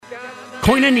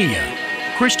Koinonia,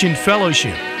 Christian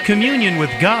fellowship, communion with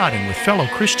God and with fellow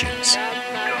Christians.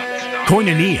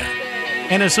 Koinonia,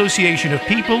 an association of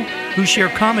people who share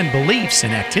common beliefs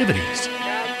and activities.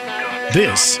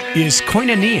 This is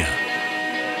Koinonia.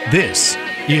 This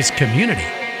is community.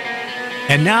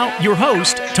 And now, your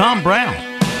host, Tom Brown.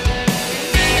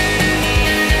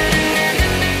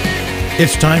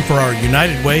 It's time for our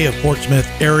United Way of Portsmouth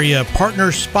Area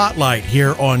Partner Spotlight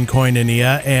here on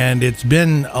Koinonia, and it's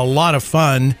been a lot of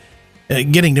fun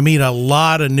getting to meet a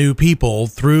lot of new people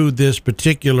through this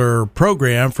particular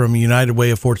program from United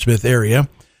Way of Portsmouth Area.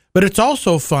 But it's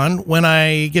also fun when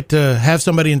I get to have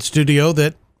somebody in studio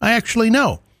that I actually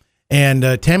know. And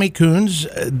Tami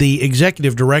Kuhns, the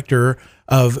Executive Director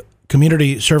of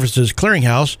Community Services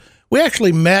Clearinghouse, we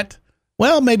actually met,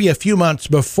 well, maybe a few months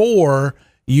before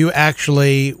you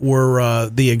actually were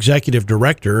the executive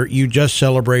director. You just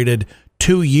celebrated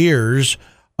 2 years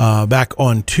back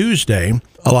on Tuesday.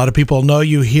 A lot of people know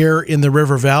you here in the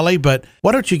River Valley, but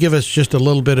why don't you give us just a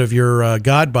little bit of your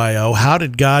God bio? How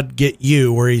did God get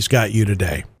you where he's got you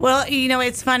today? Well, you know,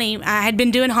 it's funny. I had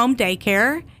been doing home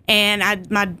daycare, and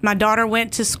my daughter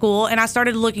went to school, and I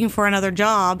started looking for another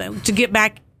job to get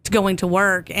back to going to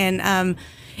work. And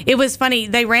it was funny.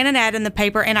 They ran an ad in the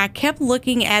paper, and I kept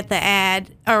looking at the ad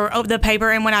or the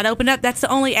paper. And when I'd open up, that's the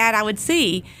only ad I would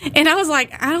see. And I was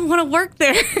like, I don't want to work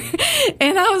there.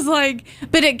 And I was like,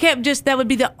 but it kept just, that would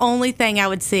be the only thing I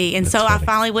would see. And that's so funny. I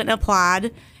finally went and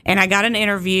applied, and I got an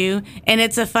interview. And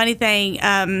it's a funny thing.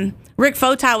 Rick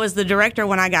Foti was the director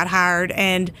when I got hired,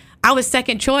 and I was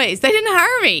second choice. They didn't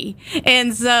hire me.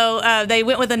 And so they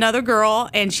went with another girl,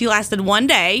 and she lasted 1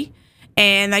 day.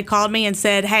 And they called me and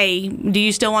said, hey, do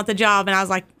you still want the job? And I was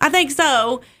like, I think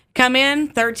so. Come in,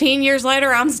 13 years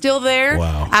later, I'm still there.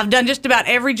 Wow. I've done just about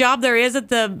every job there is at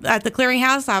the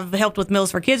Clearinghouse. I've helped with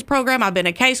Meals for Kids program. I've been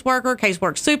a caseworker,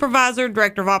 casework supervisor,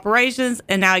 director of operations,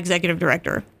 and now executive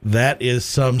director. That is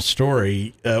some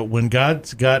story. When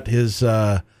God's got his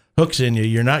hooks in you,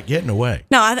 you're not getting away.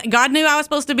 No, God knew I was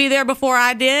supposed to be there before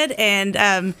I did.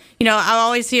 And, you know, I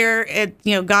always hear it,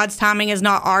 you know, God's timing is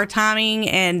not our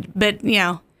timing. But, you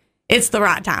know, it's the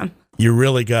right time. You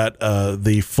really got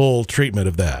the full treatment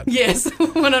of that. Yes,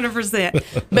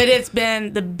 100%. But it's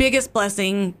been the biggest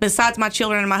blessing besides my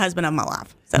children and my husband of my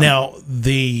life. So. Now,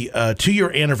 the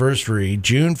 2-year anniversary,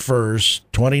 June 1st,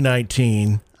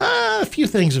 2019, a few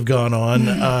things have gone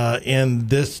on in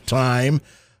this time.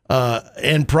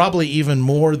 And probably even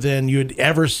more than you'd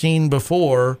ever seen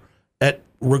before,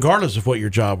 regardless of what your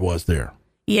job was there.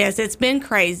 Yes, it's been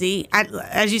crazy.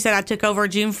 As you said, I took over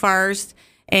June 1st,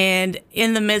 and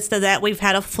in the midst of that, we've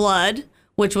had a flood,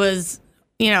 which was,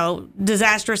 you know,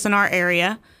 disastrous in our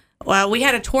area. Well, we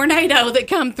had a tornado that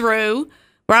come through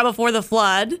right before the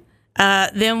flood.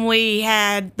 Then we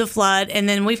had the flood, and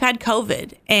then we've had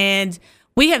COVID. And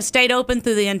we have stayed open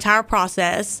through the entire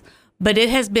process. But it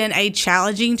has been a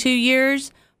challenging 2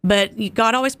 years, but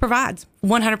God always provides,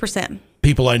 100%.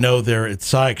 People I know there at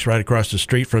Sykes, right across the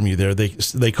street from you there,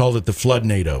 they called it the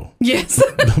floodnado. Yes.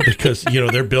 Because, you know,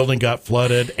 their building got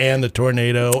flooded and the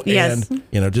tornado yes. and,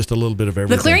 you know, just a little bit of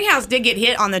everything. The Clearinghouse did get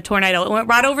hit on the tornado. It went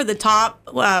right over the top,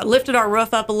 lifted our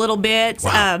roof up a little bit.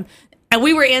 Wow. And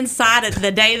we were inside at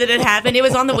the day that it happened. It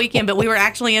was on the weekend, but we were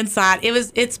actually inside.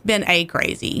 It's been a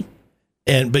crazy.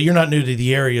 But you're not new to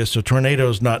the area, so tornado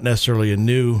is not necessarily a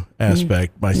new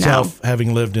aspect. Myself,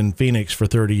 having lived in Phoenix for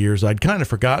 30 years, I'd kind of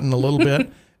forgotten a little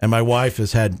bit, and my wife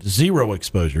has had zero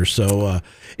exposure. So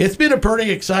it's been a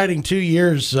pretty exciting 2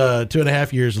 years,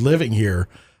 2.5 years living here.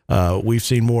 We've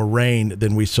seen more rain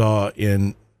than we saw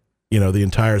in, you know, the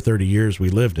entire 30 years we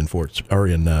lived in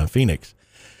Phoenix.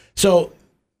 So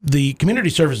the Community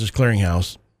Services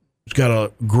Clearinghouse has got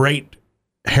a great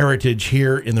heritage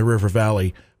here in the River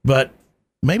Valley, but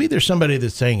maybe there's somebody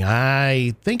that's saying,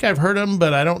 I think I've heard them,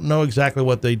 but I don't know exactly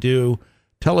what they do.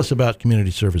 Tell us about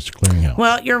Community Service Clearinghouse.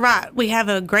 Well, you're right. We have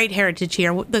a great heritage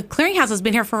here. The Clearinghouse has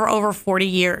been here for over 40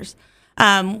 years.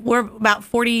 We're about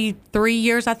 43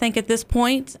 years, I think, at this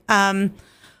point. The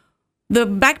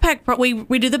backpack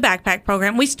we do the backpack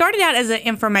program. We started out as an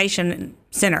information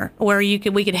center where we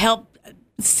could help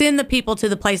send the people to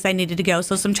the place they needed to go.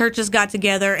 So some churches got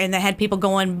together and they had people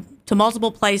going to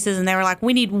multiple places, and they were like,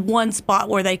 we need one spot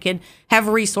where they could have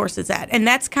resources at. And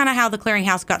that's kind of how the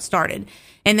Clearinghouse got started.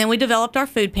 And then we developed our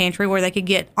food pantry where they could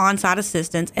get on-site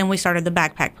assistance, and we started the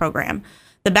backpack program.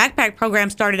 The backpack program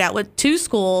started out with 2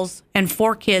 schools and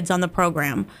 4 kids on the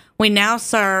program. We now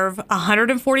serve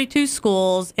 142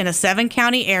 schools in a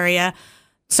 7-county area,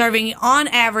 serving on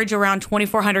average around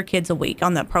 2,400 kids a week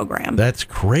on that program. That's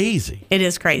crazy. It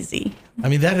is crazy. I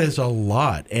mean, that is a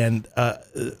lot. And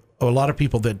a lot of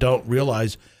people that don't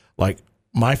realize like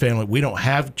my family, we don't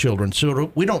have children,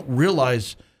 so we don't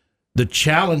realize the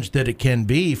challenge that it can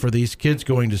be for these kids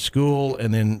going to school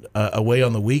and then away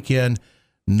on the weekend,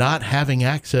 not having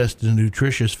access to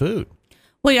nutritious food.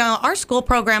 Well, our school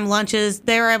program lunches,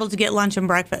 they were able to get lunch and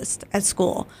breakfast at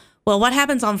school. Well, what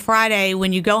happens on Friday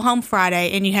when you go home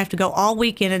Friday and you have to go all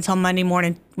weekend until Monday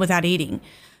morning without eating?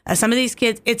 Some of these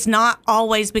kids, it's not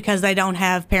always because they don't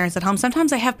have parents at home.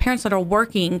 Sometimes they have parents that are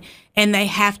working and they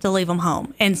have to leave them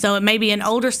home. And so it may be an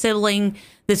older sibling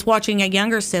that's watching a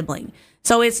younger sibling.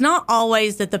 So it's not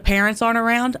always that the parents aren't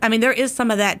around. I mean, there is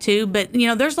some of that too, but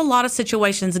there's a lot of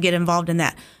situations that get involved in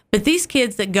that. But these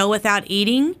kids that go without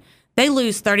eating, they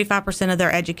lose 35% of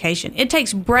their education. It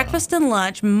takes breakfast and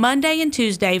lunch Monday and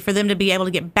Tuesday for them to be able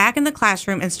to get back in the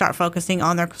classroom and start focusing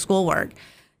on their schoolwork.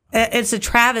 It's a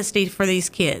travesty for these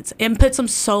kids and puts them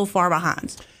so far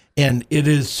behind. And it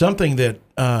is something that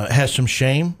has some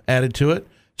shame added to it.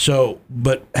 So,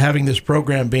 but having this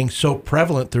program being so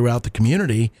prevalent throughout the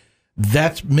community,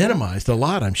 that's minimized a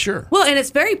lot, I'm sure. Well, and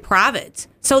it's very private.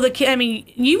 So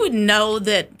you wouldn't know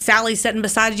that Sally sitting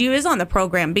beside you is on the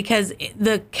program because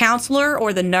the counselor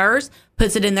or the nurse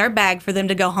puts it in their bag for them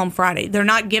to go home Friday. They're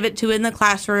not give it to in the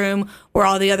classroom where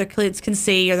all the other kids can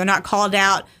see, or they're not called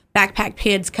out. Backpack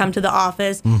kids come to the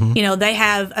office. Mm-hmm. They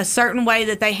have a certain way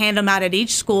that they hand them out at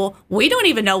each school. We don't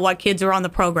even know what kids are on the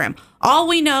program. All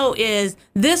we know is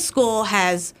this school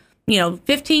has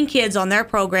 15 kids on their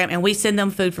program, and we send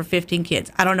them food for 15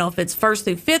 kids. I don't know if it's 1st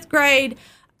through 5th grade.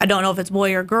 I don't know if it's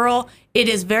boy or girl. It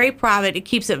is very private. It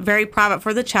keeps it very private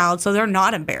for the child, so they're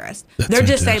not embarrassed. They're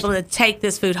just able to take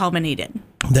this food home and eat it.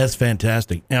 That's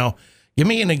fantastic. Now, give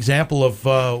me an example of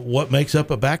what makes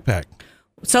up a backpack.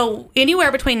 So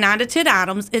anywhere between 9 to 10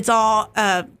 items. It's all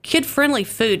kid-friendly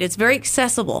food. It's very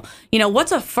accessible.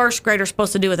 What's a first grader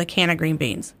supposed to do with a can of green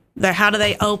beans? How do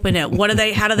they open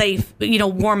it? How do they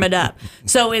warm it up?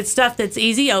 So it's stuff that's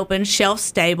easy open, shelf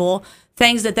stable,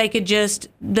 things that they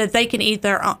can eat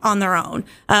on their own.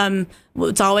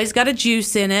 It's always got a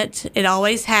juice in it. It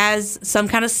always has some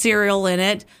kind of cereal in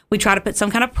it. We try to put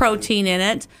some kind of protein in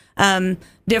it.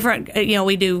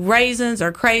 We do raisins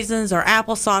or craisins or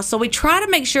applesauce. So we try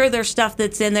to make sure there's stuff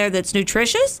that's in there that's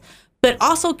nutritious, but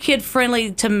also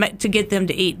kid-friendly to get them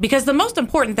to eat. Because the most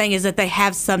important thing is that they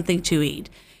have something to eat.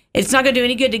 It's not going to do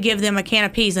any good to give them a can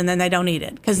of peas and then they don't eat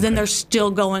it, because then they're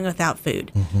still going without food.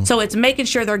 Mm-hmm. So it's making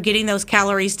sure they're getting those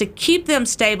calories to keep them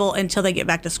stable until they get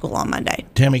back to school on Monday.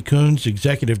 Tami Kuhns,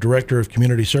 Executive Director of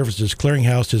Community Services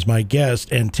Clearinghouse, is my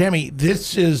guest. And Tami,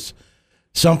 this is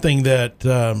something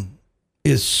that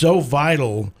is so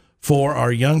vital for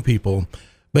our young people,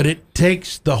 but it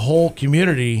takes the whole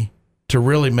community to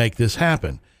really make this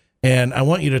happen. And I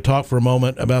want you to talk for a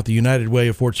moment about the United Way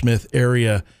of Fort Smith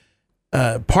area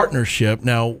partnership.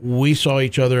 Now, we saw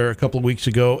each other a couple of weeks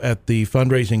ago at the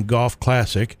Fundraising Golf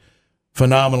Classic.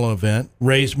 Phenomenal event,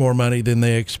 raised more money than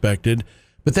they expected.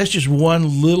 But that's just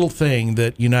one little thing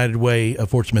that United Way of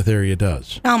Fort Smith area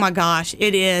does. Oh my gosh,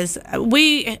 it is.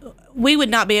 We would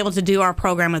not be able to do our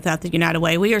program without the United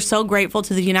Way. We are so grateful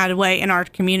to the United Way in our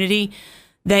community.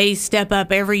 They step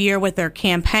up every year with their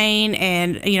campaign,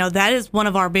 and that is one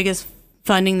of our biggest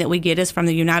funding that we get is from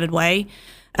the United Way.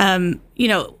 When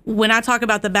I talk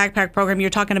about the backpack program,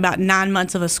 you're talking about 9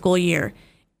 months of a school year.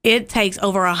 It takes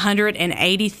over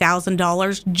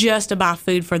 $180,000 just to buy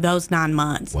food for those 9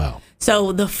 months. Wow.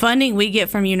 So the funding we get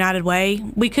from United Way,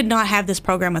 we could not have this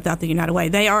program without the United Way.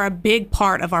 They are a big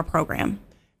part of our program.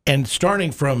 And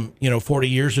starting from, 40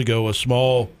 years ago, a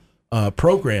small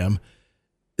program,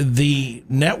 the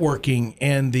networking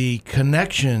and the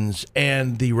connections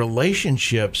and the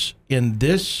relationships in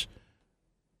this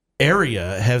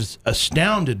area has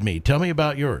astounded me. Tell me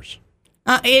about yours.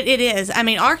 It is. I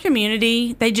mean, our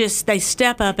community, they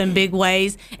step up in big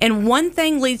ways, and one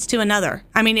thing leads to another.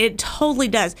 I mean, it totally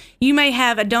does. You may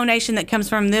have a donation that comes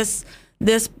from this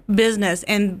business,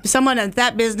 and someone at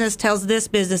that business tells this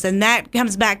business, and that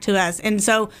comes back to us. And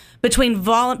so between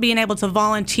being able to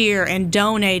volunteer and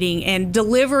donating and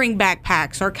delivering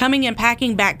backpacks or coming and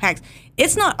packing backpacks,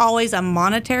 it's not always a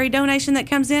monetary donation that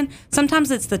comes in.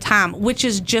 Sometimes it's the time, which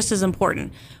is just as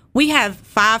important. We have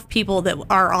 5 people that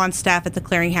are on staff at the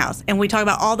Clearinghouse, and we talk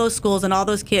about all those schools and all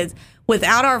those kids.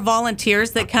 Without our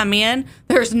volunteers that come in,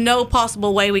 there's no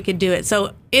possible way we could do it.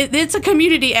 So it's a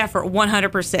community effort,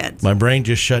 100%. My brain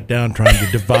just shut down trying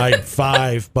to divide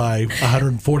 5 by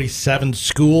 147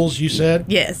 schools, you said?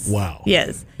 Yes. Wow.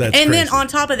 Yes. That's and crazy. Then on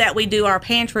top of that, we do our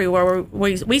pantry where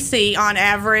we see on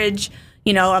average,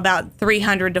 about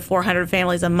 300 to 400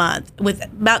 families a month, with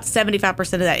about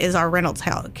 75% of that is our Reynolds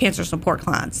Health cancer support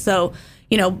clients. So,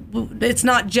 it's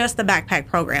not just the backpack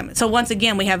program. So once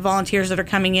again, we have volunteers that are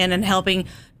coming in and helping,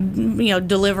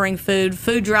 delivering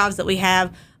food drives that we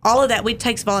have. All of that,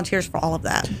 takes volunteers for all of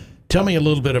that. Tell me a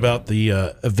little bit about the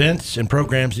events and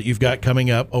programs that you've got coming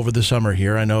up over the summer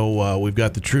here. I know we've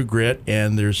got the True Grit,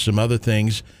 and there's some other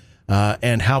things,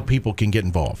 and how people can get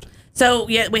involved. So,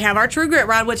 we have our True Grit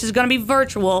Ride, which is going to be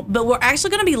virtual, but we're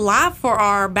actually going to be live for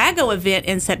our Bago event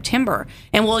in September,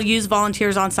 and we'll use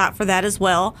volunteers on site for that as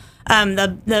well.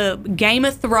 The Game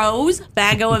of Throws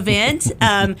Bago event,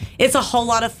 it's a whole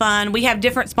lot of fun. We have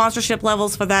different sponsorship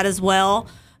levels for that as well.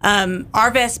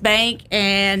 Arvest Bank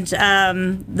and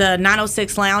the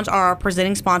 906 Lounge are our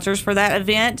presenting sponsors for that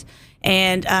event,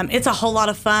 and it's a whole lot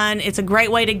of fun. It's a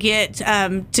great way to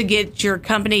get your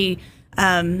company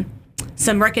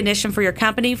some recognition for your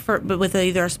company with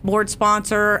either a board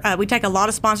sponsor. We take a lot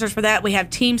of sponsors for that. We have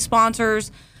team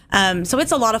sponsors, so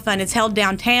it's a lot of fun. It's held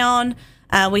downtown.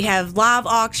 We have live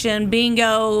auction,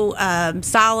 bingo,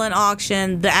 silent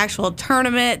auction, the actual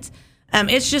tournament.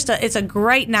 It's a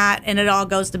great night, and it all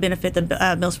goes to benefit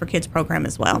the Meals for Kids program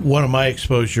as well. One of my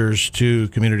exposures to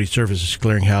Community Services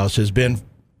Clearinghouse has been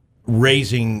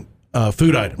raising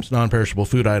food items, non-perishable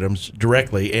food items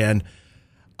directly, and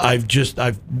I've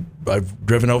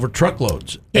driven over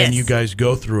truckloads, and you guys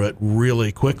go through it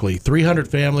really quickly. 300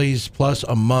 families plus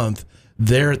a month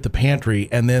there at the pantry,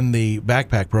 and then the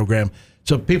backpack program.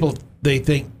 So people, they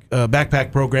think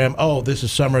backpack program, this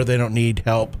is summer, they don't need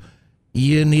help.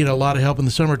 You need a lot of help in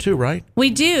the summer too, right? We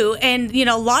do, and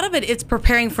a lot of it's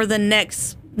preparing for the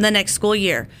next school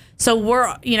year. So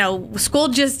we're school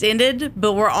just ended,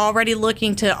 but we're already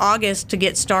looking to August to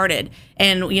get started.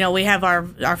 And we have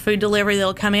our food delivery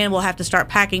that'll come in. We'll have to start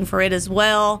packing for it as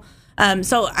well.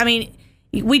 So I mean,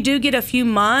 we do get a few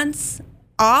months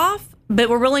off, but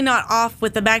we're really not off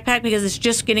with the backpack because it's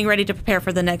just getting ready to prepare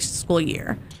for the next school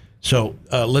year. So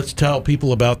let's tell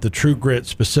people about the True Grit,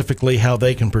 specifically how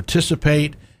they can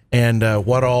participate and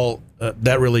what all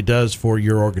that really does for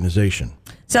your organization.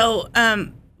 So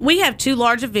we have two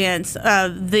large events.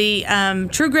 The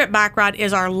True Grit Bike Ride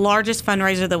is our largest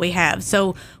fundraiser that we have.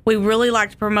 So we really like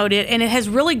to promote it, and it has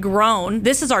really grown.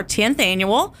 This is our 10th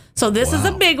annual, so this is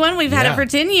a big one. We've had it for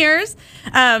 10 years.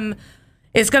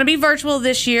 It's going to be virtual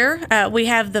this year. We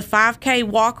have the 5K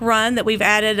walk run that we've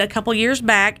added a couple years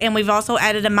back, and we've also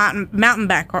added a mountain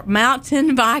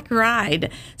bike ride.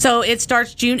 So it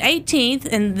starts June 18th,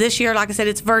 and this year, like I said,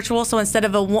 it's virtual. So instead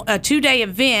of a 2-day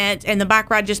event and the bike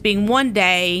ride just being 1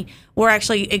 day, we're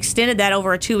actually extended that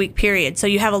over a 2-week period. So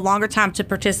you have a longer time to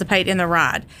participate in the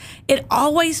ride. It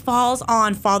always falls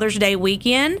on Father's Day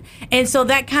weekend, and so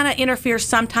that kind of interferes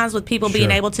sometimes with people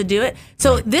being able to do it.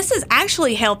 So this has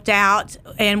actually helped out,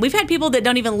 and we've had people that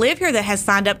don't even live here that has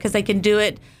signed up because they can do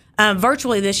it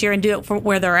virtually this year and do it from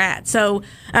where they're at. So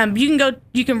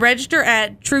you can register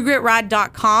at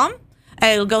truegritride.com.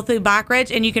 It'll go through Bike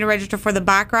Reg, and you can register for the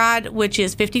bike ride, which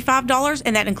is $55,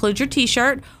 and that includes your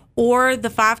T-shirt, or the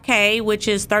 5K, which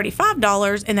is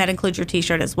 $35, and that includes your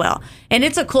T-shirt as well. And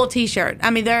it's a cool T-shirt. I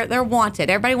mean, they're wanted.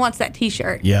 Everybody wants that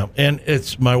T-shirt. Yeah, and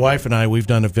it's my wife and I. We've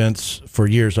done events for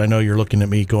years. I know you're looking at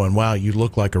me going, "Wow, you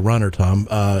look like a runner, Tom."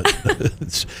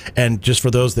 And just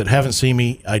for those that haven't seen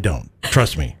me, I don't.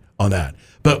 Trust me on that.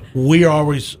 But we are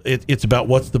always. It's about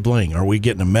what's the bling. Are we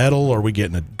getting a medal? Are we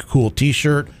getting a cool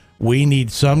T-shirt? We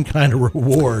need some kind of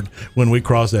reward when we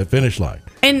cross that finish line.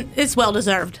 And it's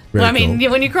well-deserved. I mean,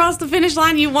 cool. When you cross the finish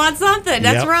line, you want something.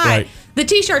 That's right. The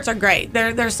T-shirts are great.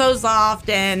 They're so soft,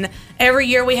 and every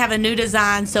year we have a new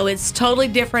design, so it's totally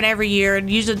different every year.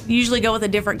 Usually go with a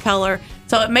different color,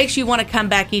 so it makes you want to come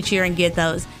back each year and get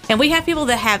those. And we have people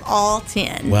that have all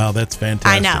 10. Wow, that's fantastic.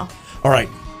 I know. All right.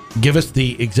 Give us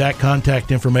the exact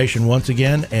contact information once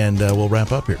again, and we'll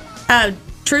wrap up here.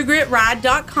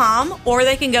 TrueGritRide.com, or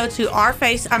they can go to our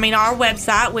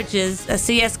website, which is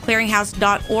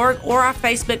csclearinghouse.org, or our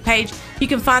Facebook page. You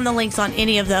can find the links on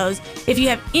any of those. If you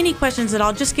have any questions at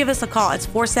all, just give us a call. It's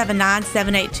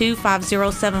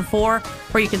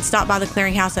 479-782-5074, or you can stop by the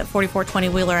Clearinghouse at 4420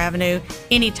 Wheeler Avenue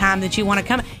anytime that you want to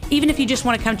come, even if you just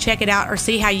want to come check it out or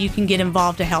see how you can get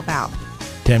involved to help out.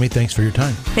 Tami, thanks for your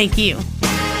time. Thank you.